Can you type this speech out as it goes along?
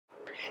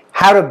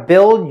How to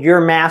build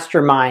your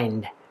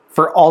mastermind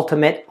for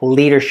ultimate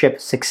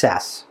leadership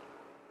success.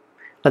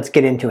 Let's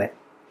get into it.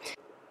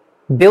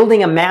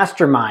 Building a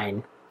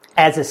mastermind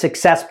as a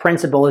success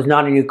principle is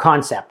not a new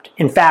concept.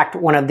 In fact,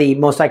 one of the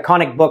most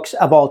iconic books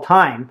of all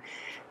time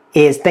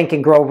is Think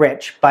and Grow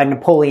Rich by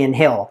Napoleon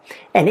Hill.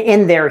 And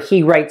in there,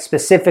 he writes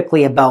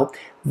specifically about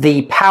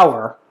the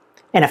power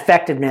and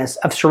effectiveness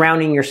of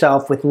surrounding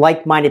yourself with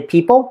like-minded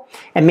people,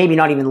 and maybe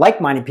not even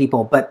like-minded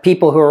people, but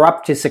people who are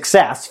up to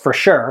success for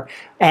sure,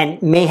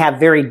 and may have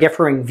very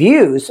differing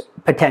views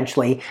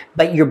potentially,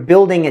 but you're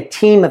building a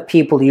team of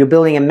people, you're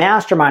building a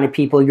mastermind of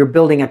people, you're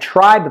building a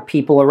tribe of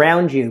people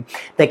around you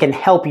that can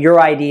help your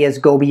ideas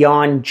go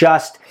beyond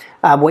just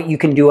what you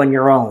can do on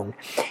your own.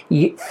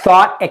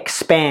 Thought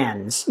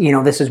expands.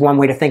 This is one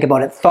way to think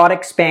about it. Thought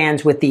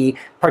expands with the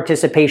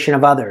participation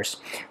of others.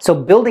 So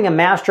building a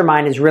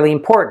mastermind is really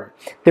important.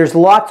 There's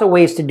lots of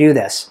ways to do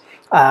this.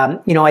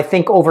 I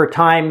think over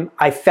time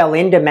I fell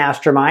into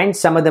masterminds.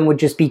 Some of them would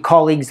just be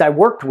colleagues I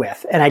worked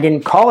with, and I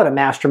didn't call it a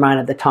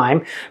mastermind at the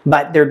time,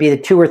 but there'd be the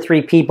 2 or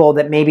 3 people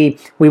that maybe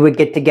we would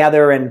get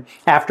together and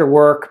after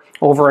work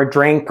over a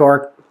drink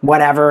or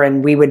whatever,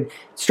 and we would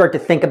start to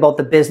think about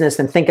the business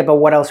and think about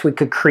what else we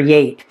could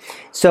create.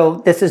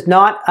 So this does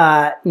not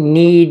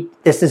need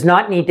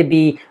to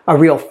be a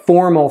real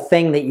formal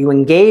thing that you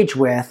engage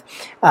with.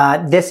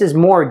 This is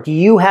more, do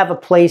you have a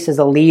place as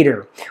a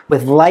leader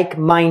with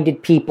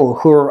like-minded people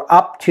who are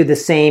up to the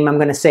same, I'm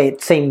going to say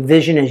it, same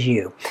vision as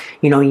you?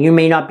 You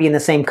may not be in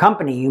the same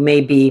company. It may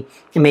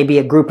be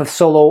a group of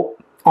solo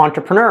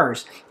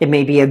entrepreneurs. It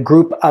may be a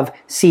group of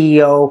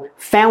CEO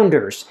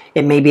founders.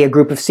 It may be a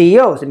group of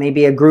CEOs. It may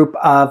be a group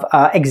of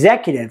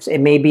executives.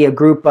 It may be a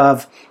group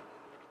of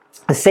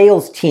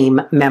sales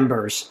team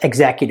members,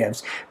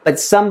 executives, but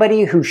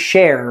somebody who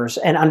shares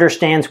and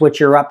understands what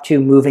you're up to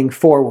moving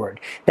forward.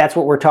 That's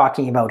what we're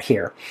talking about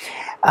here.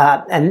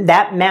 And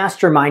that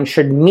mastermind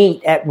should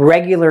meet at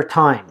regular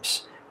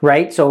times,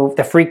 right? So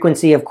the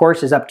frequency, of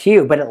course, is up to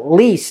you, but at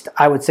least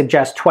I would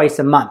suggest twice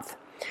a month.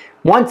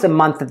 Once a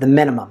month at the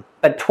minimum,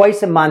 but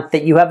twice a month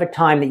that you have a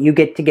time that you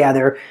get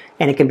together,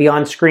 and it can be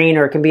on screen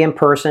or it can be in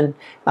person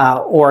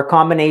or a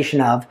combination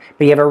of,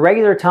 but you have a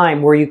regular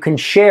time where you can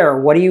share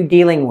what are you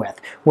dealing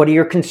with, what are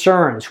your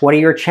concerns, what are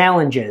your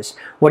challenges,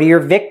 what are your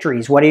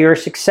victories, what are your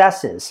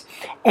successes,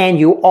 and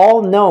you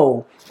all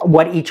know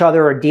what each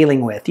other are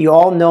dealing with. You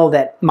all know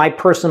that my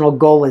personal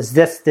goal is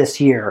this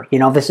year.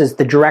 This is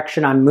the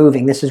direction I'm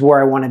moving. This is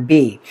where I want to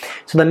be.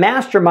 So the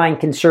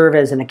mastermind can serve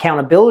as an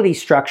accountability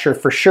structure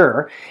for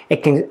sure.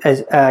 It can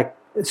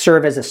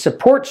serve as a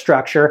support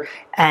structure.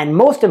 And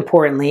most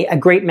importantly, a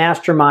great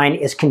mastermind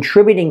is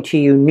contributing to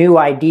you new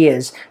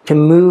ideas to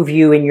move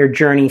you in your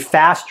journey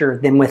faster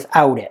than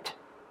without it.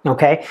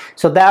 Okay?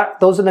 So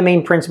those are the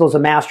main principles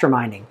of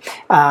masterminding.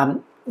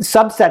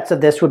 Subsets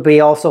of this would be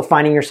also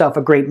finding yourself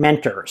a great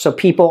mentor. So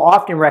people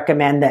often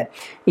recommend that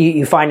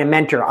you find a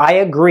mentor. I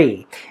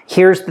agree.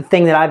 Here's the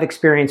thing that I've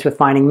experienced with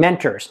finding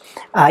mentors.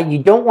 You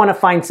don't want to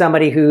find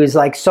somebody who is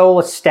like so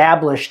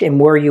established in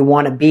where you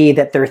want to be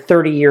that they're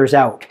 30 years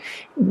out.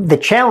 The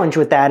challenge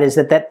with that is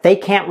that they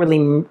can't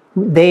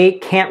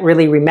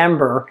really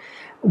remember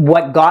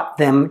what got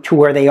them to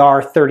where they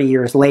are 30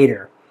 years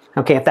later.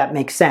 Okay, if that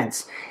makes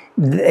sense.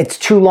 It's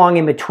too long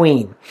in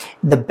between.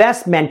 The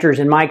best mentors,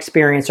 in my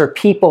experience, are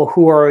people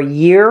who are a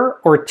year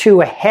or 2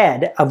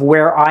 ahead of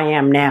where I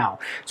am now.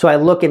 So I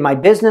look in my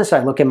business,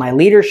 I look in my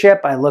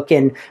leadership, I look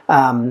in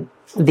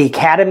the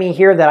academy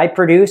here that I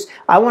produce.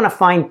 I want to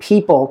find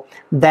people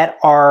that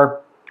are,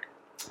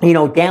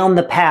 down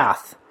the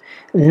path.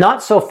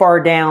 Not so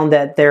far down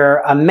that they're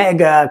a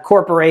mega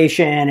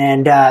corporation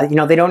and,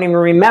 they don't even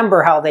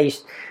remember how they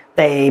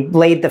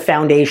laid the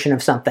foundation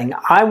of something.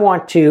 I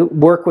want to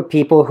work with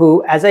people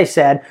who, as I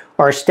said,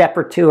 are a step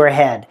or 2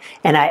 ahead,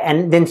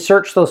 and then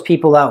search those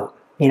people out,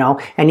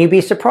 and you'd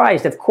be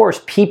surprised. Of course,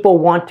 people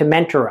want to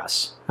mentor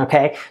us,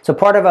 okay? So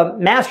part of a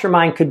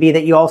mastermind could be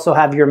that you also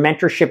have your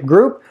mentorship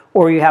group,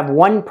 or you have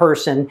one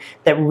person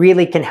that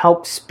really can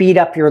help speed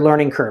up your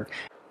learning curve.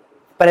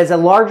 But as a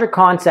larger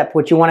concept,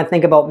 what you want to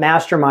think about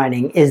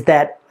masterminding is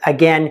that,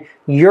 again,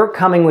 you're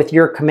coming with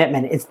your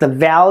commitment. It's the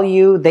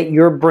value that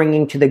you're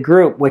bringing to the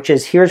group, which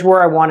is here's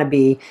where I want to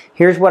be,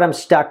 here's what I'm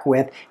stuck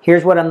with,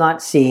 here's what I'm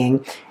not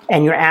seeing,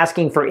 and you're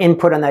asking for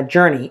input on that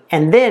journey.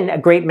 And then a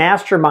great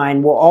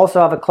mastermind will also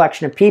have a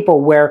collection of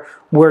people where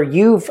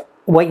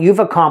what you've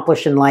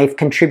accomplished in life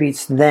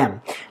contributes to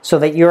them, so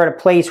that you're at a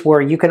place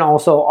where you can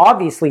also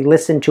obviously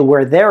listen to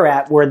where they're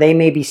at, where they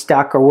may be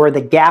stuck, or where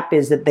the gap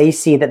is that they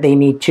see that they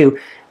need to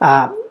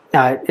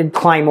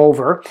climb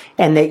over,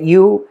 and that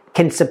you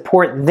can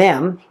support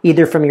them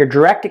either from your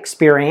direct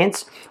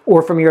experience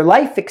or from your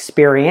life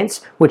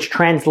experience, which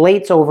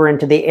translates over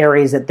into the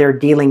areas that they're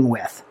dealing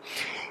with.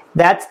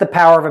 That's the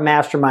power of a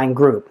mastermind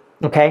group.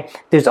 Okay.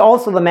 There's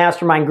also the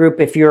mastermind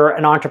group if you're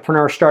an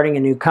entrepreneur starting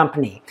a new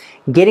company.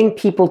 Getting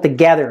people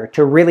together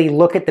to really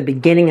look at the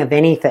beginning of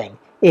anything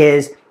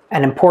is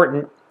an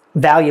important,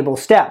 valuable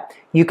step.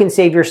 You can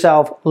save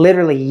yourself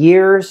literally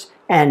years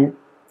and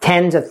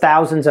tens of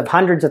thousands of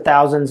hundreds of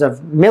thousands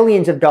of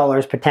millions of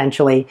dollars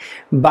potentially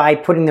by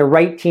putting the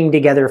right team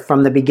together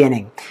from the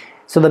beginning.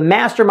 So the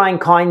mastermind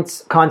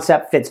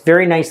concept fits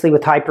very nicely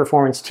with high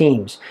performance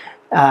teams.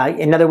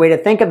 Another way to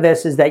think of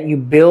this is that you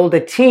build a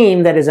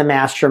team that is a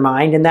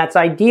mastermind, and that's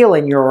ideal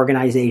in your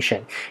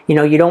organization. You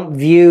know, you don't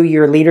view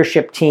your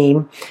leadership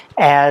team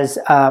as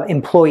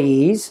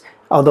employees,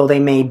 although they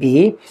may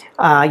be.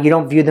 You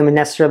don't view them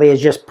necessarily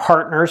as just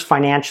partners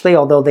financially,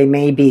 although they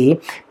may be.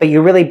 But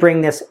you really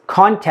bring this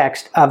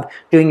context of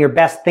doing your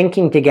best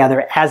thinking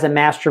together as a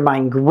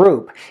mastermind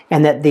group,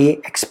 and that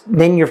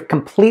then you're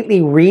completely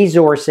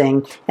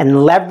resourcing and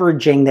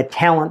leveraging the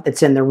talent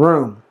that's in the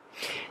room.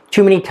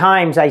 Too many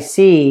times I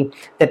see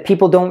that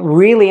people don't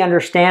really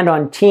understand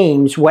on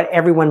teams what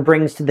everyone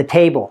brings to the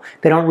table.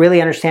 They don't really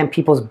understand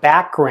people's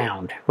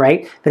background,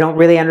 right? They don't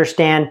really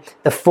understand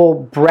the full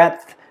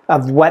breadth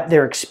of what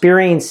their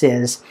experience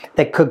is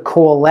that could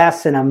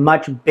coalesce in a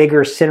much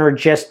bigger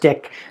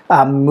synergistic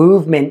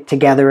movement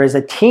together as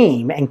a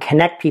team and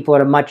connect people at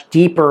a much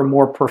deeper,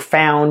 more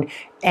profound,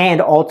 and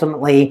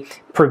ultimately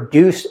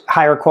produce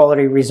higher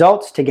quality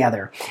results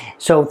together.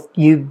 So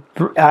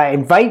I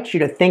invite you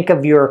to think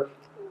of your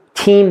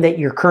team that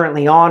you're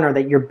currently on or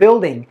that you're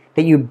building,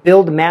 that you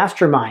build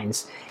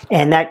masterminds,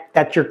 and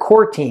that's your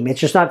core team. It's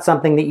just not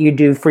something that you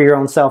do for your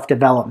own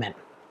self-development.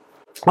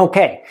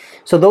 Okay,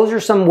 so those are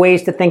some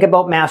ways to think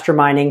about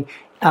masterminding.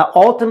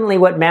 Ultimately,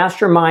 what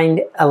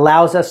mastermind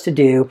allows us to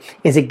do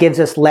is it gives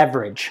us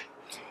leverage.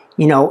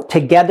 You know,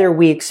 together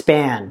we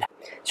expand.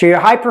 So your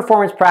high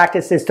performance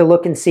practice is to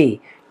look and see,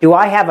 do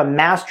I have a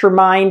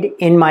mastermind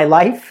in my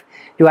life?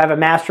 Do I have a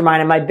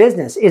mastermind in my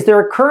business? Is there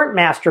a current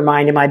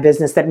mastermind in my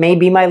business that may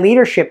be my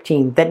leadership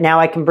team that now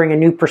I can bring a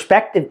new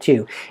perspective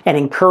to and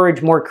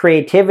encourage more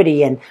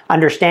creativity and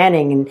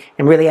understanding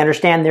and really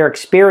understand their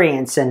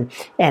experience and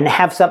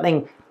have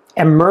something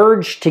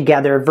emerge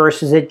together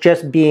versus it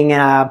just being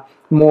a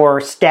more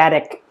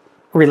static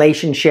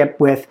relationship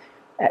with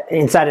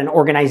inside an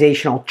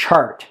organizational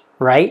chart,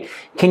 right?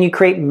 Can you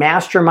create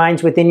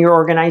masterminds within your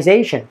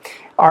organization?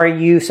 Are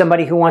you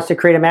somebody who wants to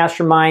create a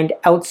mastermind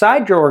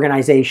outside your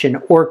organization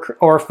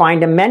or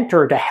find a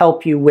mentor to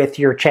help you with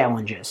your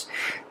challenges?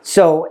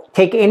 So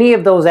take any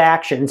of those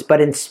actions, but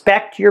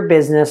inspect your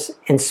business,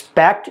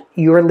 inspect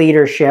your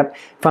leadership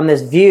from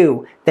this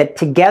view that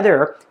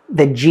together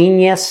the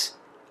genius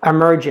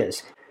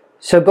emerges.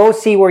 So go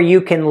see where you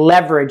can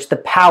leverage the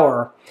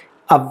power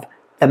of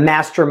the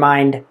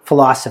mastermind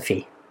philosophy.